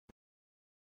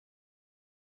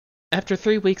After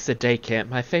 3 weeks at day camp,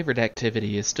 my favorite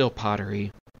activity is still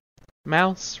pottery.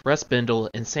 Mouse, Russ Bindle,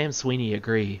 and Sam Sweeney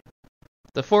agree.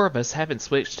 The four of us haven't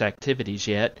switched activities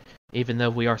yet, even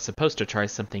though we are supposed to try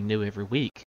something new every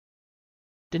week.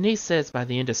 Denise says by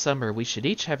the end of summer we should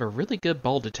each have a really good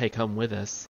bowl to take home with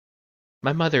us.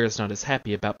 My mother is not as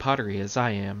happy about pottery as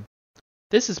I am.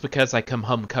 This is because I come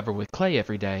home covered with clay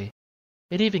every day.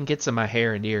 It even gets in my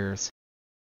hair and ears.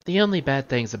 The only bad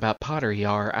things about pottery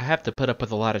are I have to put up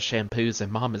with a lot of shampoos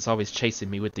and Mom is always chasing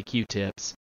me with the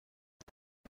Q-tips.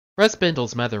 Russ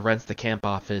Bindle's mother runs the camp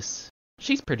office.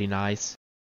 She's pretty nice.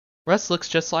 Russ looks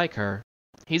just like her.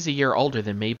 He's a year older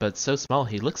than me, but so small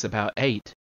he looks about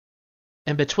 8.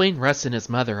 And between Russ and his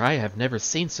mother, I have never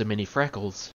seen so many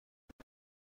freckles.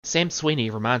 Sam Sweeney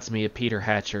reminds me of Peter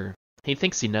Hatcher. He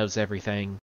thinks he knows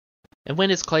everything. And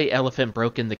when his clay elephant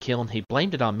broke in the kiln, he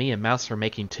blamed it on me and Mouse for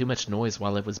making too much noise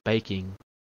while it was baking.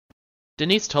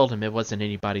 Denise told him it wasn't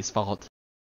anybody's fault.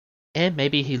 And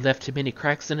maybe he left too many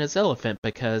cracks in his elephant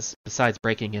because, besides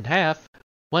breaking in half,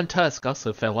 one tusk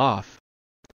also fell off.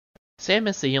 Sam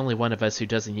is the only one of us who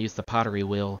doesn't use the pottery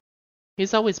wheel.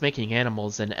 He's always making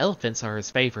animals, and elephants are his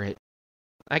favorite.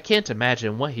 I can't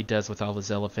imagine what he does with all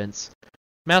his elephants.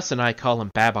 Mouse and I call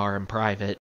him Babar in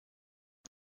private.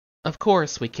 Of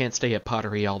course, we can't stay at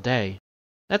pottery all day.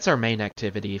 That's our main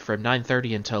activity, from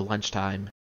 9:30 until lunchtime.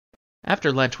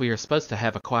 After lunch we are supposed to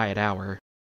have a quiet hour.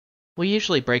 We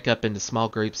usually break up into small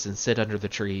groups and sit under the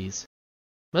trees.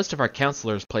 Most of our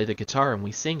counselors play the guitar and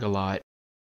we sing a lot.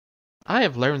 I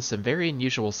have learned some very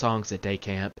unusual songs at day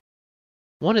camp.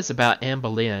 One is about Anne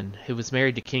Boleyn, who was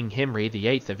married to King Henry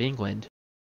VIII of England.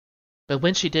 But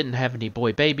when she didn't have any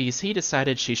boy babies, he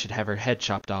decided she should have her head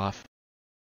chopped off.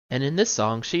 And in this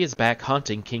song, she is back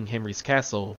haunting King Henry's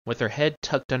castle, with her head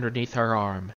tucked underneath her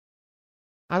arm.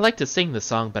 I like to sing the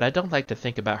song, but I don't like to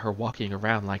think about her walking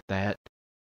around like that.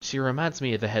 She reminds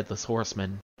me of the Headless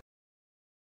Horseman.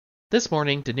 This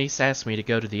morning, Denise asked me to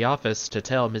go to the office to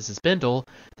tell Mrs. Bindle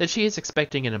that she is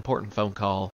expecting an important phone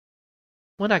call.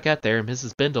 When I got there,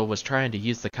 Mrs. Bindle was trying to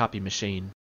use the copy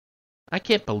machine. "I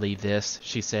can't believe this,"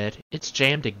 she said. "It's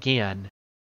jammed again."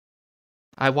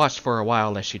 I watched for a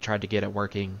while as she tried to get it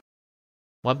working.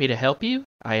 "Want me to help you?"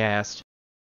 I asked.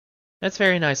 "That's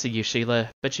very nice of you, Sheila,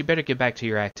 but you better get back to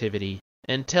your activity,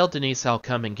 and tell Denise I'll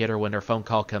come and get her when her phone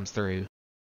call comes through."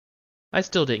 I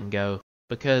still didn't go,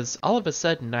 because all of a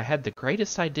sudden I had the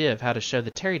greatest idea of how to show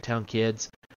the Terrytown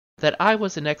kids that I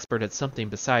was an expert at something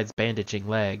besides bandaging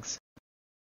legs.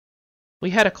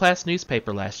 "We had a class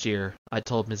newspaper last year," I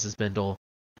told Mrs. Bindle.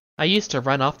 "I used to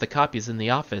run off the copies in the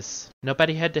office.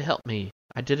 Nobody had to help me.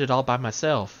 I did it all by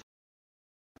myself."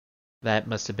 "That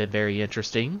must have been very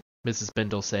interesting," Mrs.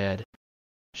 Bindle said.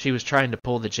 She was trying to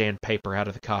pull the jammed paper out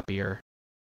of the copier.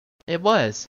 "It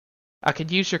was. I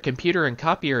could use your computer and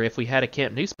copier if we had a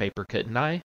camp newspaper, couldn't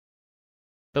I?"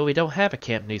 "But we don't have a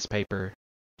camp newspaper."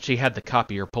 She had the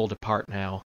copier pulled apart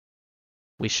now.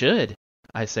 "We should,"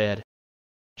 I said.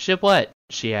 "Should what?"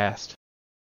 she asked.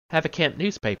 "Have a camp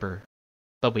newspaper.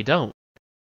 But we don't."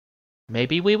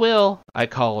 "Maybe we will," I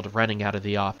called, running out of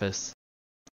the office.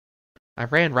 I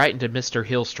ran right into Mr.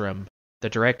 Hillstrom, the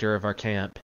director of our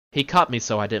camp. He caught me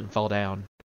so I didn't fall down.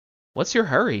 "What's your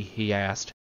hurry?" he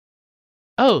asked.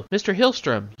 "Oh, Mr.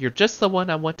 Hillstrom, you're just the one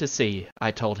I want to see,"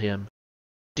 I told him.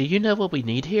 "Do you know what we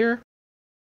need here?"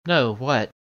 "No, what?"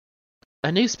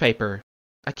 "A newspaper.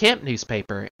 A camp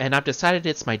newspaper, and I've decided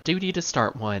it's my duty to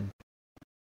start one."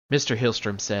 Mr.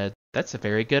 Hillstrom said, "That's a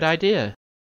very good idea."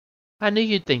 "I knew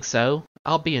you'd think so.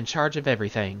 I'll be in charge of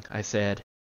everything," I said.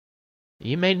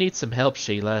 "You may need some help,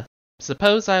 Sheila.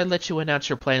 Suppose I let you announce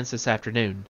your plans this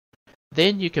afternoon.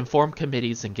 Then you can form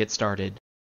committees and get started."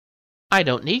 "I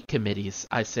don't need committees,"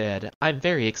 I said. "I'm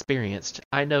very experienced.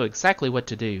 I know exactly what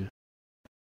to do."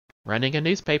 "Running a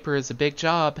newspaper is a big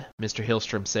job," Mr.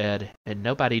 Hillstrom said, "and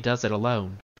nobody does it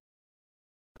alone."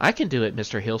 "I can do it,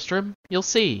 Mr. Hillstrom. You'll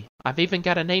see. I've even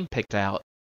got a name picked out."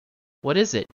 "What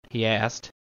is it?" he asked.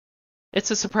 "It's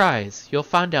a surprise. You'll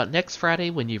find out next Friday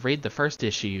when you read the first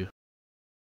issue."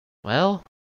 "Well,"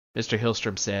 Mr.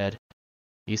 Hillstrom said,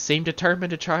 "you seem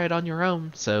determined to try it on your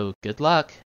own, so good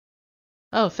luck."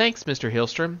 "Oh, thanks, Mr.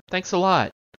 Hillstrom. Thanks a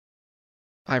lot."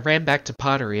 I ran back to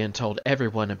pottery and told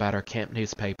everyone about our camp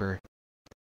newspaper.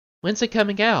 "When's it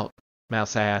coming out?"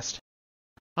 Mouse asked.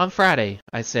 "On Friday,"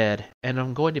 I said, "and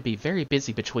I'm going to be very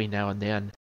busy between now and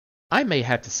then. I may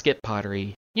have to skip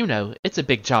pottery. You know, it's a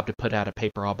big job to put out a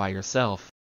paper all by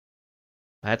yourself."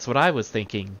 "That's what I was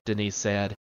thinking," Denise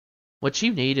said. "What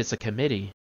you need is a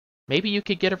committee. Maybe you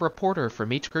could get a reporter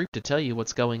from each group to tell you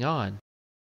what's going on."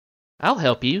 "I'll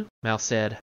help you," Mouse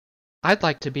said. "I'd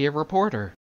like to be a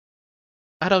reporter."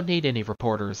 I don't need any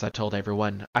reporters, I told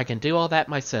everyone. I can do all that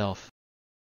myself.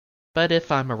 But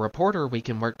if I'm a reporter, we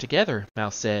can work together,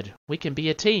 Mouse said. We can be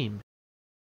a team.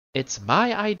 It's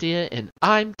my idea and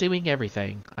I'm doing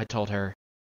everything, I told her.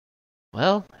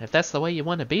 Well, if that's the way you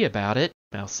want to be about it,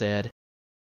 Mouse said.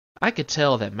 I could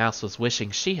tell that Mouse was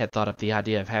wishing she had thought up the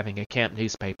idea of having a camp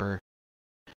newspaper.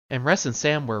 And Russ and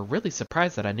Sam were really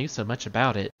surprised that I knew so much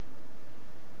about it.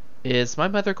 Is my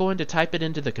mother going to type it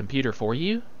into the computer for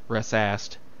you? Russ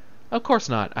asked. Of course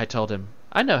not, I told him.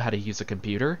 I know how to use a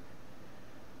computer.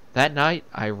 That night,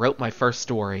 I wrote my first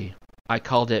story. I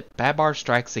called it Babar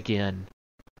Strikes Again.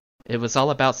 It was all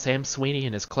about Sam Sweeney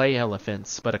and his clay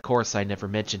elephants, but of course I never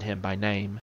mentioned him by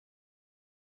name.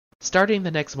 Starting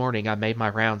the next morning, I made my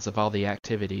rounds of all the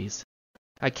activities.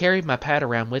 I carried my pad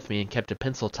around with me and kept a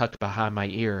pencil tucked behind my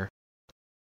ear.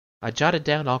 I jotted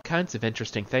down all kinds of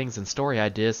interesting things and story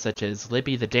ideas such as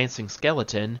Libby the Dancing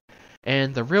Skeleton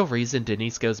and the real reason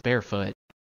Denise goes barefoot.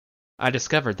 I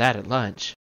discovered that at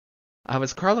lunch. I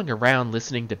was crawling around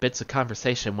listening to bits of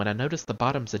conversation when I noticed the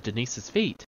bottoms of Denise's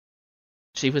feet.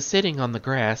 She was sitting on the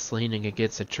grass leaning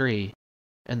against a tree,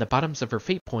 and the bottoms of her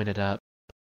feet pointed up.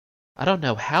 I don't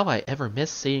know how I ever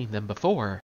missed seeing them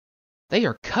before. They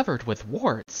are covered with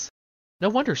warts. No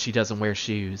wonder she doesn't wear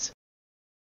shoes.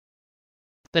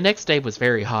 The next day was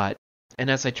very hot, and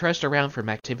as I trudged around from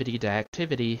activity to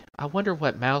activity, I wondered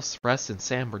what Mouse, Russ, and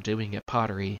Sam were doing at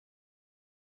pottery.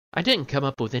 I didn't come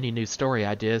up with any new story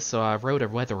ideas, so I wrote a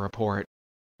weather report,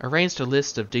 arranged a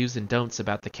list of do's and don'ts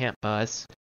about the camp bus,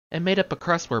 and made up a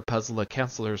crossword puzzle of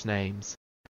counselors' names.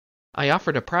 I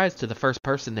offered a prize to the first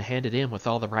person to hand it in with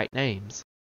all the right names.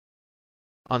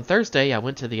 On Thursday, I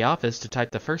went to the office to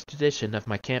type the first edition of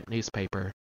my camp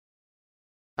newspaper.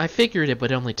 I figured it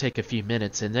would only take a few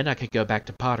minutes and then I could go back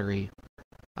to pottery.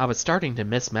 I was starting to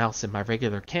miss Mouse and my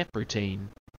regular camp routine.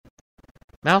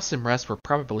 Mouse and Russ were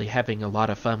probably having a lot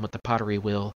of fun with the pottery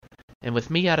wheel, and with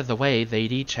me out of the way,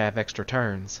 they'd each have extra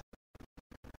turns.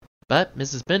 But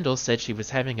Mrs. Bindle said she was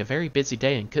having a very busy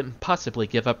day and couldn't possibly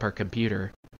give up her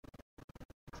computer.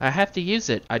 I have to use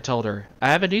it, I told her.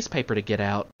 I have a newspaper to get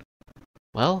out.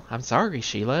 Well, I'm sorry,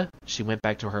 Sheila. She went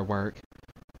back to her work.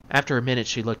 After a minute,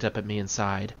 she looked up at me and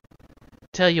sighed.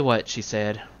 Tell you what, she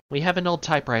said. We have an old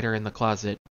typewriter in the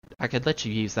closet. I could let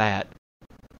you use that.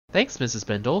 Thanks, Mrs.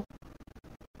 Bindle.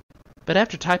 But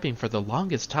after typing for the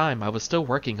longest time, I was still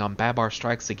working on Babar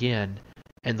Strikes Again,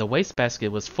 and the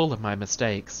wastebasket was full of my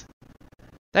mistakes.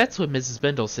 That's when Mrs.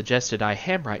 Bindle suggested I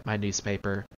handwrite my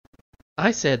newspaper.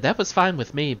 I said that was fine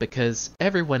with me because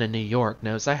everyone in New York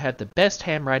knows I had the best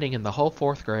handwriting in the whole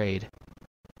 4th grade.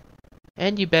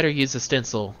 And you better use a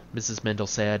stencil, Mrs. Bindle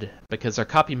said, because our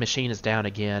copy machine is down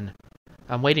again.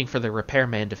 I'm waiting for the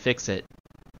repairman to fix it.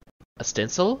 A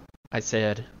stencil? I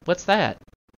said. What's that?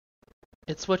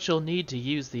 It's what you'll need to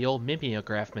use the old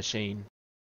mimeograph machine.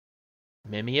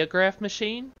 Mimeograph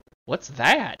machine? What's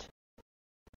that?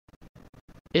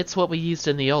 It's what we used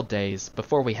in the old days,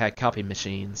 before we had copy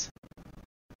machines.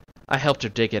 I helped her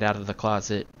dig it out of the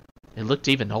closet. It looked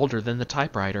even older than the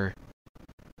typewriter.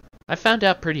 I found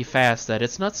out pretty fast that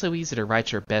it's not so easy to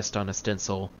write your best on a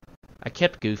stencil. I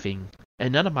kept goofing,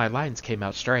 and none of my lines came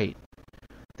out straight.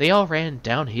 They all ran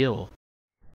downhill.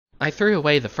 I threw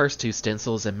away the first 2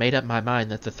 stencils and made up my mind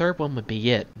that the third one would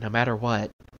be it, no matter what.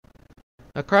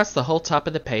 Across the whole top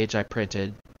of the page I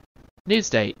printed,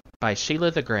 Newsdate by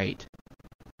Sheila the Great.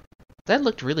 That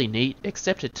looked really neat,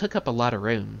 except it took up a lot of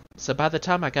room, so by the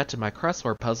time I got to my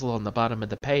crossword puzzle on the bottom of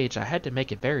the page, I had to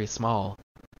make it very small.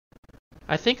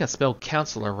 I think I spelled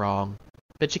counselor wrong,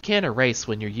 but you can't erase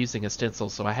when you're using a stencil,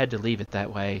 so I had to leave it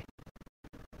that way.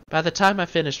 By the time I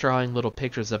finished drawing little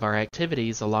pictures of our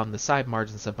activities along the side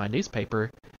margins of my newspaper,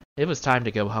 it was time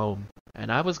to go home, and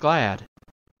I was glad.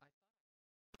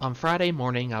 On Friday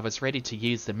morning, I was ready to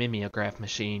use the mimeograph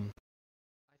machine.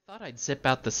 I thought I'd zip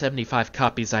out the 75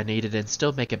 copies I needed and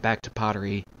still make it back to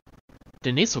pottery.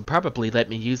 Denise would probably let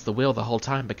me use the wheel the whole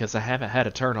time because I haven't had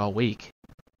a turn all week.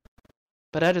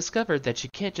 But I discovered that you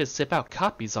can't just zip out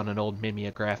copies on an old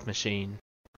mimeograph machine.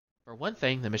 For one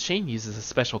thing, the machine uses a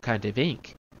special kind of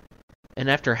ink. And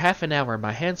after half an hour,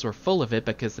 my hands were full of it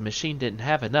because the machine didn't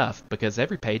have enough, because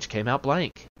every page came out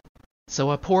blank. So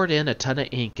I poured in a ton of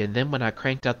ink, and then when I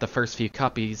cranked out the first few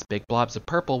copies, big blobs of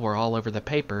purple were all over the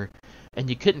paper, and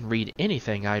you couldn't read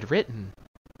anything I'd written.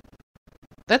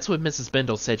 That's when Mrs.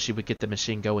 Bindle said she would get the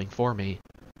machine going for me.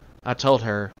 I told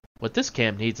her, what this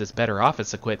camp needs is better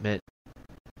office equipment.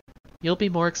 You'll be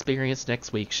more experienced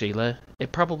next week, Sheila.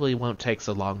 It probably won't take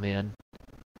so long then.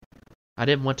 I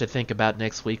didn't want to think about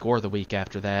next week or the week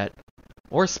after that,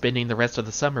 or spending the rest of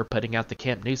the summer putting out the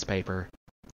camp newspaper.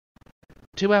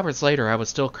 2 hours later, I was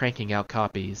still cranking out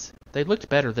copies. They looked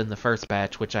better than the first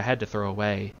batch, which I had to throw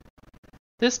away.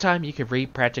 This time you could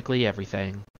read practically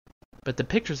everything, but the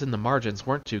pictures in the margins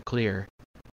weren't too clear.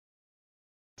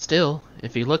 Still,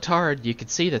 if you looked hard, you could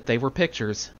see that they were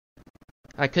pictures.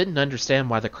 I couldn't understand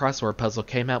why the crossword puzzle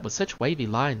came out with such wavy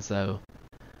lines, though.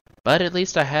 But at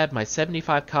least I had my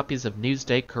 75 copies of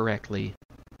Newsday correctly.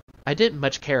 I didn't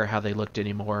much care how they looked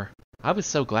anymore. I was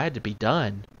so glad to be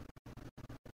done.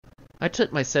 I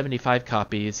took my 75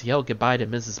 copies, yelled goodbye to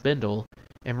Mrs. Bindle,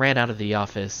 and ran out of the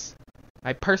office.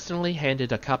 I personally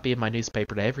handed a copy of my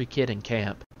newspaper to every kid in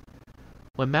camp.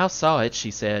 When Mouse saw it,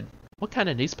 she said, "What kind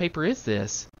of newspaper is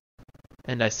this?"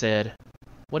 And I said,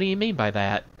 "What do you mean by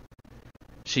that?"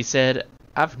 She said,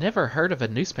 "I've never heard of a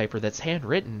newspaper that's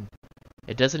handwritten.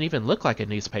 It doesn't even look like a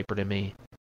newspaper to me."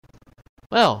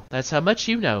 "Well, that's how much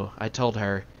you know," I told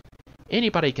her.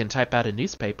 "Anybody can type out a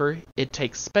newspaper. It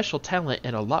takes special talent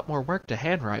and a lot more work to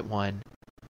handwrite one."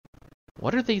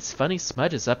 "What are these funny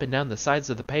smudges up and down the sides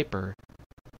of the paper?"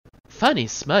 "Funny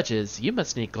smudges? You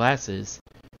must need glasses.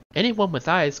 Anyone with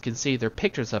eyes can see they're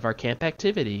pictures of our camp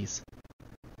activities."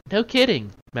 "No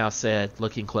kidding," Mouse said,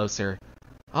 looking closer.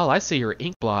 "All I see are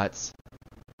ink blots."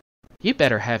 "You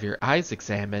better have your eyes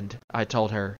examined," I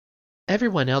told her.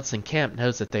 "Everyone else in camp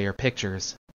knows that they are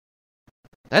pictures."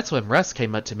 That's when Russ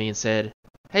came up to me and said,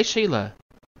 "Hey Sheila,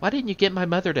 why didn't you get my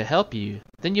mother to help you?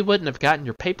 Then you wouldn't have gotten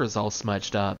your papers all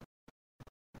smudged up."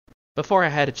 Before I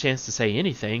had a chance to say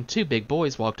anything, 2 big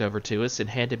boys walked over to us and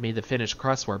handed me the finished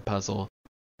crossword puzzle.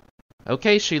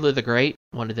 "Okay, Sheila the Great,"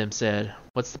 one of them said.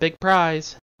 "What's the big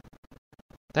prize?"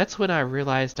 That's when I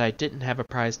realized I didn't have a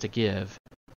prize to give.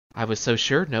 I was so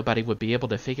sure nobody would be able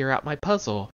to figure out my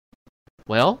puzzle.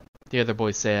 "Well," the other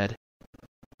boy said.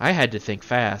 I had to think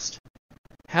fast.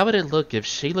 How would it look if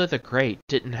Sheila the Great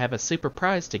didn't have a super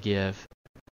prize to give?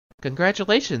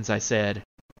 "Congratulations," I said.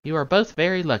 "You are both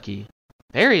very lucky.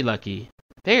 Very lucky.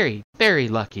 Very, very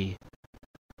lucky."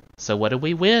 "So what do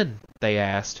we win?" they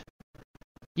asked.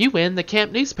 "You win the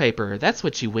camp newspaper, that's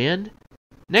what you win.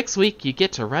 Next week you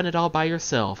get to run it all by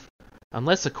yourself.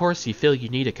 Unless, of course, you feel you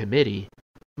need a committee.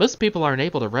 Most people aren't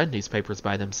able to run newspapers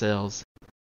by themselves."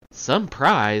 "Some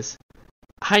prize?"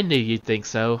 "I knew you'd think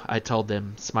so," I told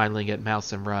them, smiling at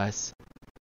Mouse and Russ.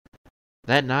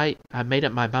 That night, I made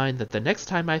up my mind that the next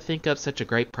time I think up such a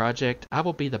great project, I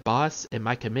will be the boss and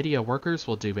my committee of workers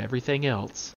will do everything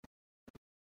else.